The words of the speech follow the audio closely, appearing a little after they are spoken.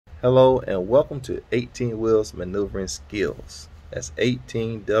Hello and welcome to 18 Wheels Maneuvering Skills. That's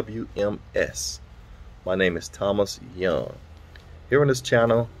 18 WMS. My name is Thomas Young. Here on this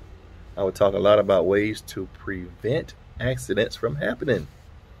channel, I will talk a lot about ways to prevent accidents from happening.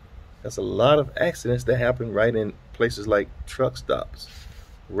 There's a lot of accidents that happen right in places like truck stops,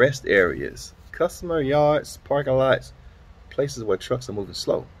 rest areas, customer yards, parking lots, places where trucks are moving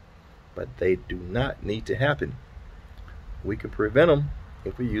slow. But they do not need to happen. We can prevent them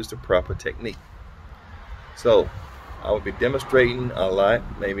if we use the proper technique. So I will be demonstrating a lot,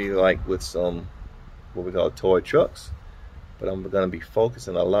 maybe like with some what we call toy trucks, but I'm going to be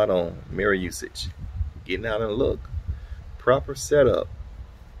focusing a lot on mirror usage, getting out and look, proper setup,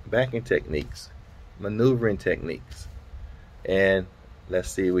 backing techniques, maneuvering techniques, and let's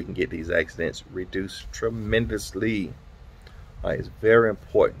see if we can get these accidents reduced tremendously. It's very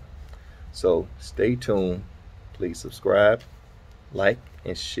important. So stay tuned. Please subscribe, like,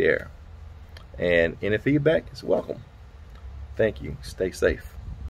 and share. And any feedback is welcome. Thank you. Stay safe.